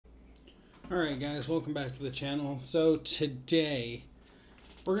Alright guys, welcome back to the channel. So today,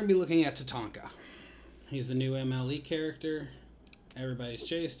 we're going to be looking at Tatanka. He's the new MLE character. Everybody's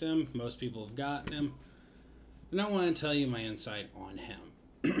chased him. Most people have gotten him. And I want to tell you my insight on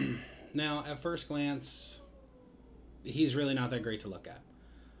him. Now, at first glance, he's really not that great to look at.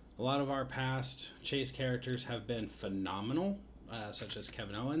 A lot of our past chase characters have been phenomenal, such as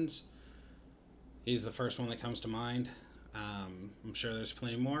Kevin Owens. He's the first one that comes to mind. I'm sure there's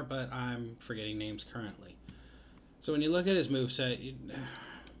plenty more, but I'm forgetting names currently. So when you look at his moveset,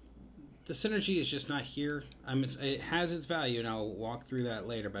 the synergy is just not here. It has its value, and I'll walk through that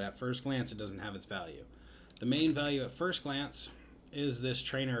later, but at first glance, it doesn't have its value. The main value at first glance is this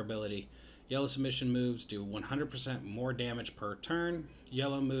trainer ability. Yellow submission moves do 100% more damage per turn.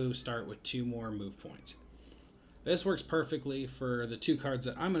 Yellow moves start with 2 more move points. This works perfectly for the 2 cards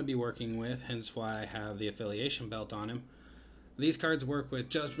that I'm going to be working with, hence why I have the affiliation belt on him. These cards work with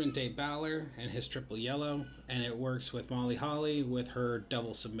Judgment Day Balor and his triple yellow, and it works with Molly Holly with her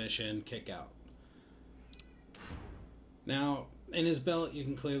double submission kick out. Now, in his belt, you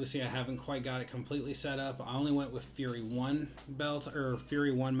can clearly see I haven't quite got it completely set up. I only went with Fury 1 belt, or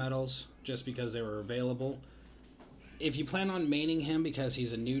Fury 1 medals, just because they were available. If you plan on maining him because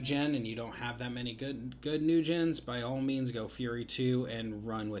he's a new gen and you don't have that many good new gens, by all means go Fury 2 and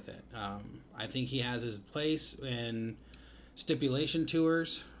run with it. I think he has his place in stipulation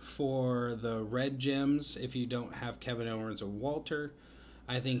tours for the red gems if you don't have Kevin Owens or Walter.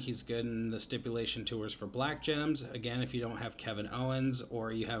 I think he's good in the stipulation tours for black gems, again, if you don't have Kevin Owens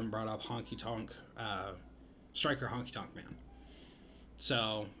or you haven't brought up Honky Tonk, Striker Honky Tonk Man.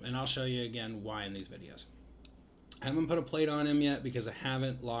 So, and I'll show you again why in these videos. I haven't put a plate on him yet because I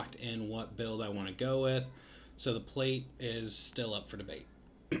haven't locked in what build I want to go with, so the plate is still up for debate.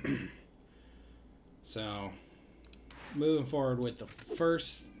 So, moving forward with the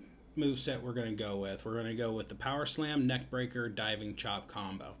first moveset we're going to go with. We're going to go with the Power Slam, Neck Breaker, Diving Chop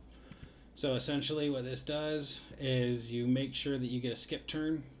combo. So essentially what this does is you make sure that you get a skip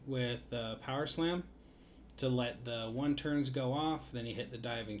turn with Power Slam to let the 1 turns go off, then you hit the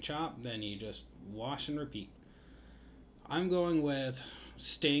Diving Chop, then you just wash and repeat. I'm going with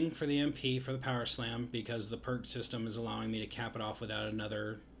Sting for the MP for the Power Slam because the perk system is allowing me to cap it off without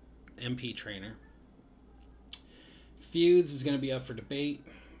another MP trainer. Feuds is going to be up for debate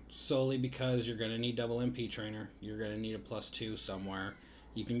solely because you're going to need double MP trainer. You're going to need a +2 somewhere.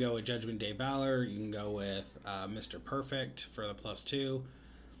 You can go with Judgment Day Balor. You can go with Mr. Perfect for the +2.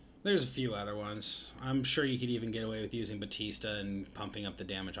 There's a few other ones. I'm sure you could even get away with using Batista and pumping up the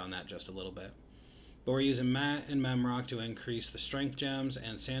damage on that just a little bit. But we're using Matt and Memrock to increase the strength gems,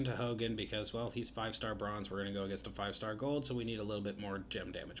 and Santa Hogan because, well, he's 5-star bronze. We're going to go against a 5-star gold, so we need a little bit more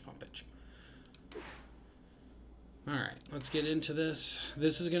gem damage pumpage. Alright, let's get into this.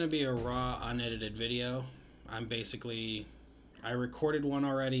 This is going to be a raw, unedited video. I recorded one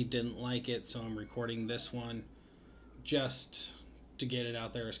already, didn't like it, so I'm recording this one just to get it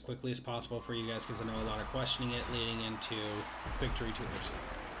out there as quickly as possible for you guys because I know a lot are questioning it leading into victory tours.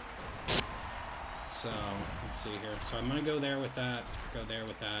 So, let's see here. So I'm going to go there with that,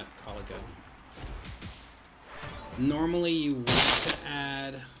 call it good. Normally you want to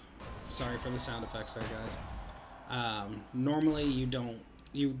add... Sorry for the sound effects there, guys. Normally you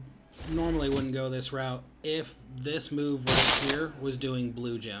normally wouldn't go this route. If this move right here was doing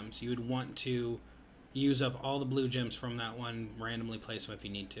blue gems, you would want to use up all the blue gems from that one, randomly place them if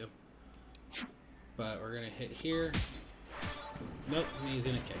you need to. But we're going to hit here. Nope, he's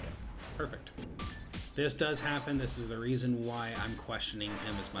going to kick it. Perfect. This does happen. This is the reason why I'm questioning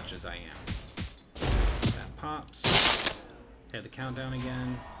him as much as I am. That pops. Hit the countdown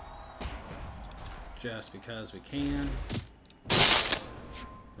again. Just because we can.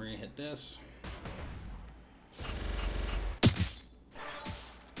 We're going to hit this.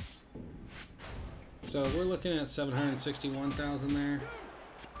 So we're looking at 761,000 there.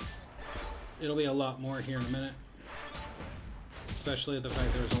 It'll be a lot more here in a minute. Especially the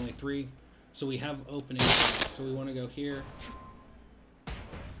fact there was only 3. So we have openings. So we want to go here.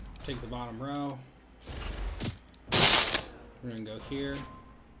 Take the bottom row. We're going to go here.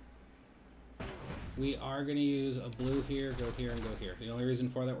 We are going to use a blue here, go here, and go here. The only reason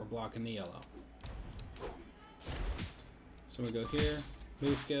for that, we're blocking the yellow. So we go here,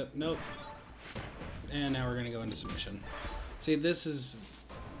 move skip, nope. And now we're going to go into submission. See, this is...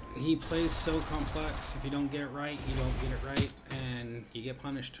 He plays so complex. If you don't get it right, you don't get it right, and you get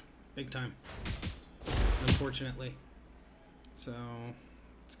punished. Big time. Unfortunately. So,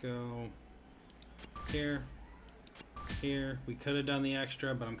 let's go here, here. We could have done the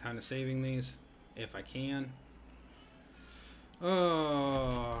extra, but I'm kind of saving these. If I can.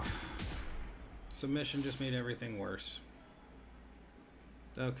 Oh, Submission just made everything worse.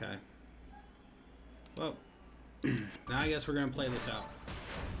 Okay. Well, now I guess we're gonna play this out.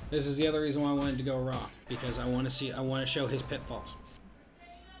 This is the other reason why I wanted to go Raw, because I want to show his pitfalls.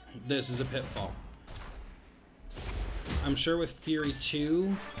 This is a pitfall. I'm sure with Fury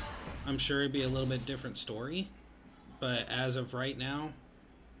 2, I'm sure it'd be a little bit different story, but as of right now,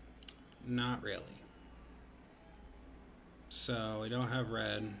 not really. So we don't have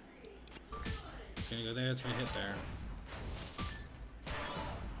red. It's gonna go there, it's gonna hit there.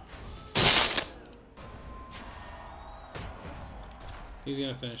 He's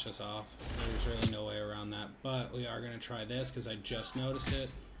gonna finish us off. There's really no way around that, but we are gonna try this because I just noticed it.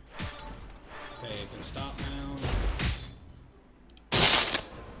 Okay, it can stop now.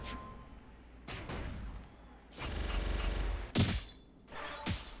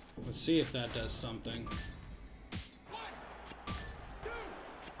 Let's see if that does something.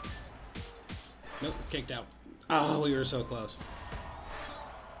 Nope, kicked out. Oh, we were so close.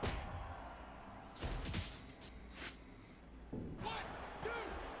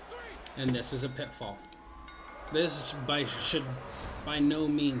 And this is a pitfall. This should by no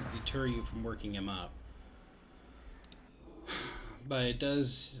means deter you from working him up. But it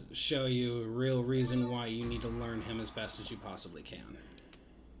does show you a real reason why you need to learn him as best as you possibly can.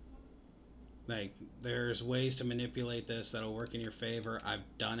 Like, there's ways to manipulate this that'll work in your favor. I've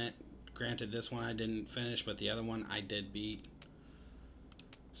done it. Granted, this one I didn't finish, but the other one I did beat.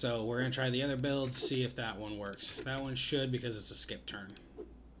 So we're going to try the other builds, see if that one works. That one should, because it's a skip turn.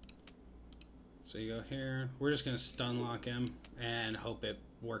 So you go here. We're just going to stun lock him and hope it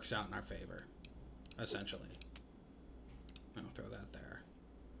works out in our favor, essentially. I'll throw that there.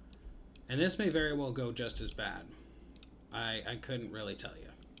 And this may very well go just as bad. I couldn't really tell you.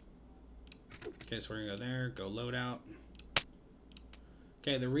 Okay, so we're going to go there, go loadout.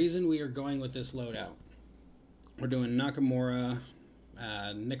 Okay, the reason we are going with this loadout, we're doing Nakamura,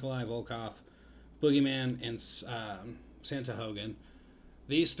 Nikolai Volkov, Boogeyman, and Santa Hogan.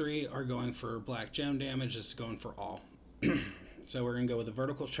 These three are going for black gem damage. This is going for all. So we're going to go with a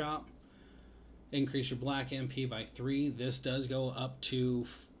vertical chop. Increase your black MP by 3. This does go up to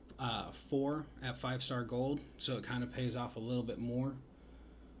 4 at 5-star gold, so it kind of pays off a little bit more.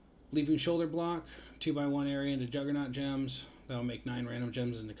 Leaping shoulder block, 2x1 area into Juggernaut gems. That'll make 9 random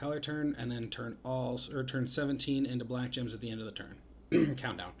gems into color turn, and then turn 17 into black gems at the end of the turn.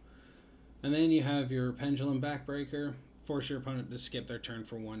 Countdown. And then you have your pendulum backbreaker. Force your opponent to skip their turn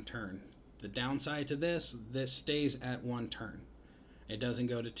for 1 turn. The downside to this stays at 1 turn. It doesn't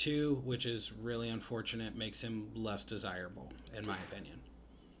go to 2, which is really unfortunate. Makes him less desirable, in my opinion.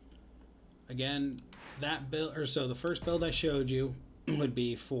 Again, that build, the first build I showed you would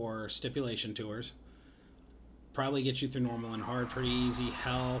be for stipulation tours. Probably get you through normal and hard pretty easy.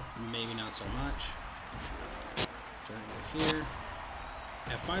 Hell, maybe not so much. So over here.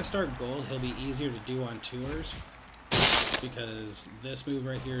 At 5-star gold, he'll be easier to do on tours, because this move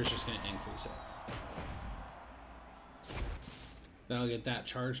right here is just going to increase it. That'll get that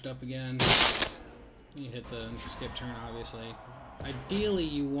charged up again. You hit the skip turn, obviously. Ideally,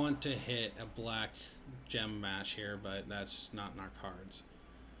 you want to hit a black gem match here, but that's not in our cards.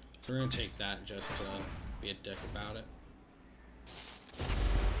 So we're going to take that just to be a dick about it.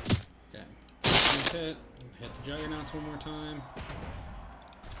 Okay. Hit the Juggernauts one more time.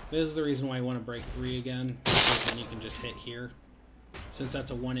 This is the reason why I want to break 3 again, because then you can just hit here. Since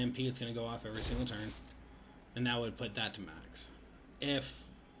that's a 1 MP, it's going to go off every single turn. And that would put that to max. If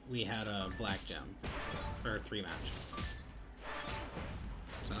we had a black gem, or 3 match.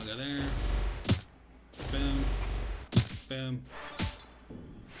 So I'll go there. Boom. Boom.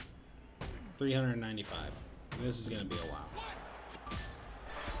 395. This is going to be a while.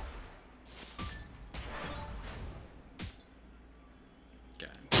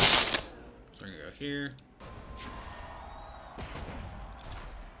 Okay. So we're going to go here.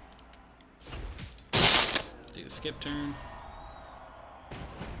 Do the skip turn.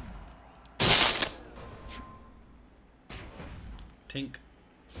 Tink.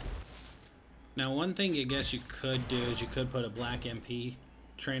 Now, one thing I guess you could do is you could put a black MP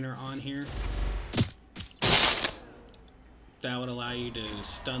trainer on here. That would allow you to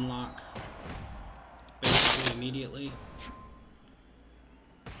stun lock basically immediately.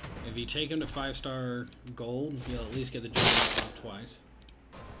 If you take him to 5-star gold, you'll at least get the Juggernaut off twice,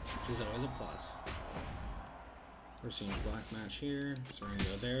 which is always a plus. We're seeing a black match here, so we're going to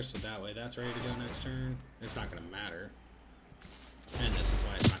go there, so that way that's ready to go next turn. It's not going to matter. And this is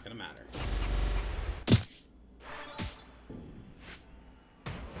why it's not going to matter.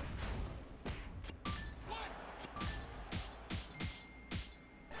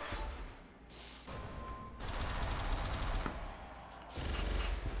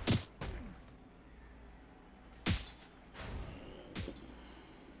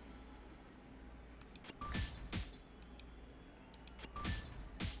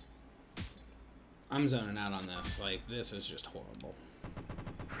 I'm zoning out on this. Like, this is just horrible.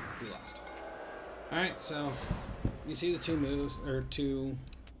 We lost. Alright, so you see the two moves, or two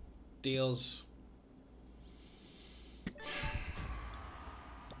deals.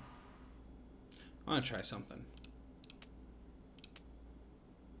 I want to try something.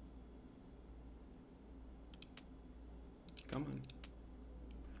 Come on.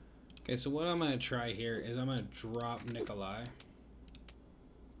 Okay, so what I'm going to try here is I'm going to drop Nikolai.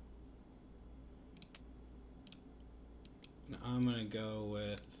 And I'm going to go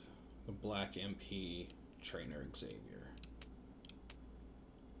with the Black MP Trainer Xavier.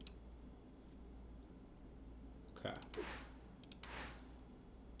 Okay.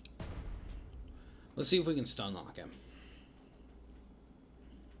 Let's see if we can stun lock him.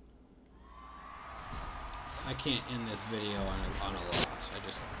 I can't end this video on a loss. I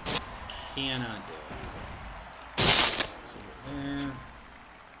just cannot do it. So we're there.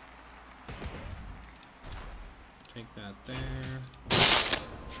 Take that there.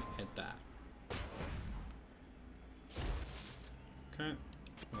 Hit that. Okay.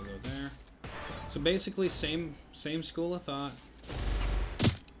 We'll go there. So basically same school of thought.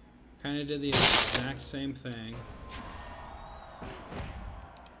 Kind of did the exact same thing.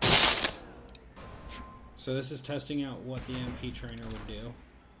 So this is testing out what the MP trainer would do.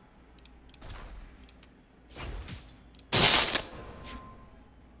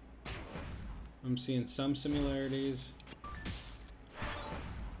 I'm seeing some similarities.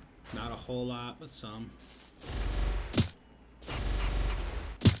 Not a whole lot, but some.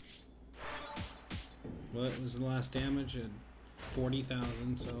 What was the last damage?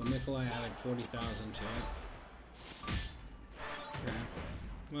 40,000, so Nikolai added 40,000 to it. Okay.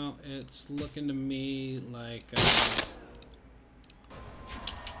 Well, it's looking to me like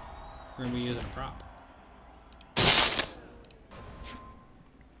we're going to be using a prop.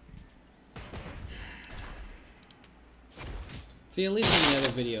 See, at least in the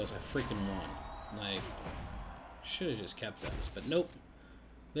other videos I freaking won. Like, should have just kept those, but nope.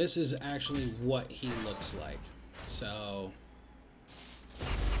 This is actually what he looks like. So,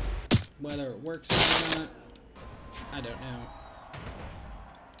 whether it works out or not, I don't know.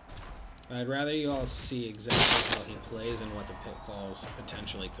 But I'd rather you all see exactly how he plays and what the pitfalls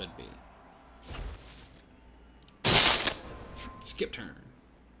potentially could be. Skip turn.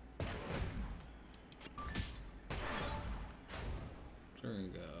 So we're gonna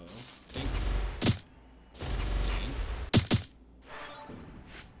go. Dink. Dink.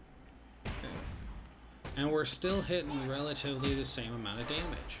 Okay. And we're still hitting relatively the same amount of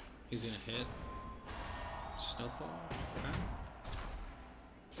damage. He's gonna hit Snowfall. Okay.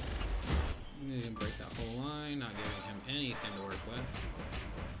 He's gonna break that whole line, not giving him anything to work with.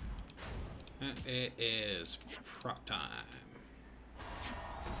 And it is prop time.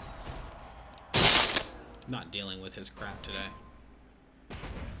 Not dealing with his crap today.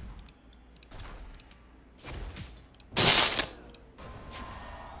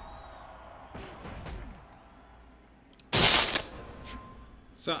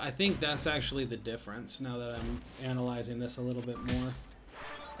 So I think that's actually the difference now that I'm analyzing this a little bit more.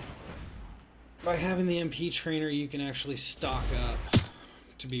 By having the MP trainer, you can actually stock up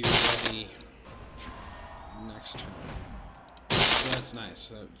to be ready next turn. So that's nice.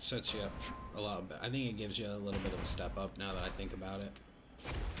 That sets you up a lot better. I think it gives you a little bit of a step up now that I think about it.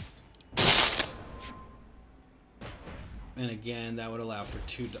 And again, that would allow for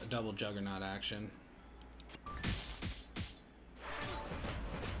two double Juggernaut action.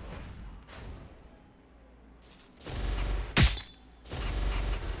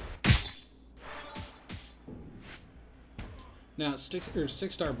 Now, at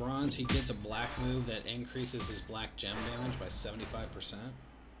 6-star bronze, he gets a black move that increases his black gem damage by 75%.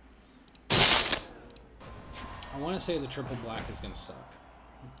 I want to say the triple black is going to suck.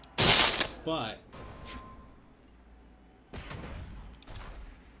 But,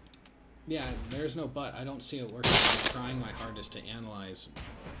 yeah, there's no but. I don't see it working. I'm trying my hardest to analyze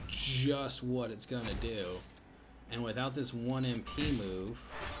just what it's going to do. And without this 1 MP move,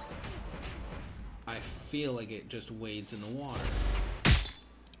 I feel like it just wades in the water.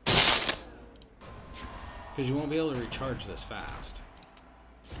 Because you won't be able to recharge this fast.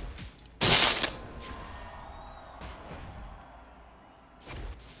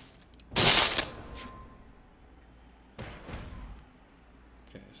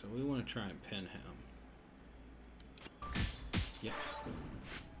 Okay, so we want to try and pin him. Yep.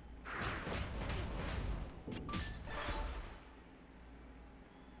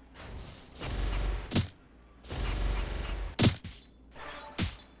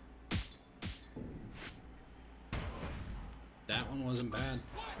 That one wasn't bad.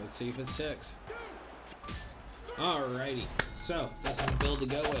 Let's see if it's 6. Alrighty, so this is the build to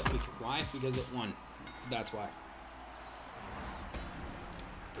go with. Why? Because it won. That's why.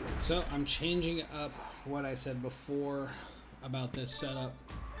 So I'm changing up what I said before about this setup.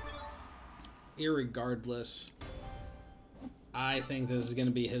 Irregardless, I think this is going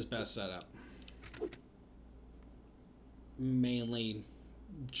to be his best setup. Mainly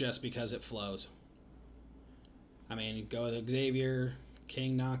just because it flows. I mean, go with Xavier,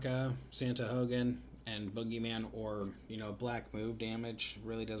 King Naka, Santa Hogan, and Boogeyman, or, you know, black move damage.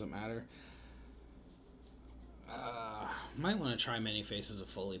 Really doesn't matter. Might want to try Many Faces of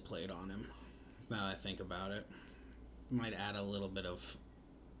Fully Played on him, now that I think about it. Might add a little bit of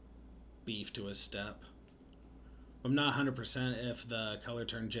beef to his step. I'm not 100% if the color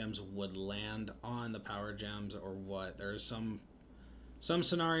turn gems would land on the power gems or what. There's some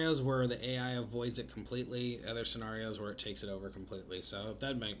scenarios where the AI avoids it completely, other scenarios where it takes it over completely, so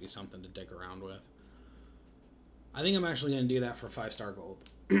that might be something to dick around with. I think I'm actually going to do that for 5-star gold.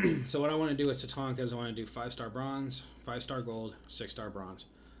 So what I want to do with Tatanka is I want to do 5-star bronze, 5-star gold, 6-star bronze.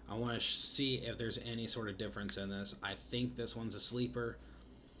 I want to see if there's any sort of difference in this. I think this one's a sleeper,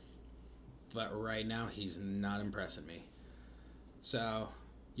 but right now he's not impressing me. So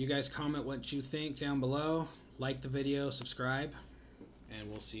you guys comment what you think down below, like the video, subscribe, and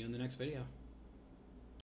we'll see you in the next video.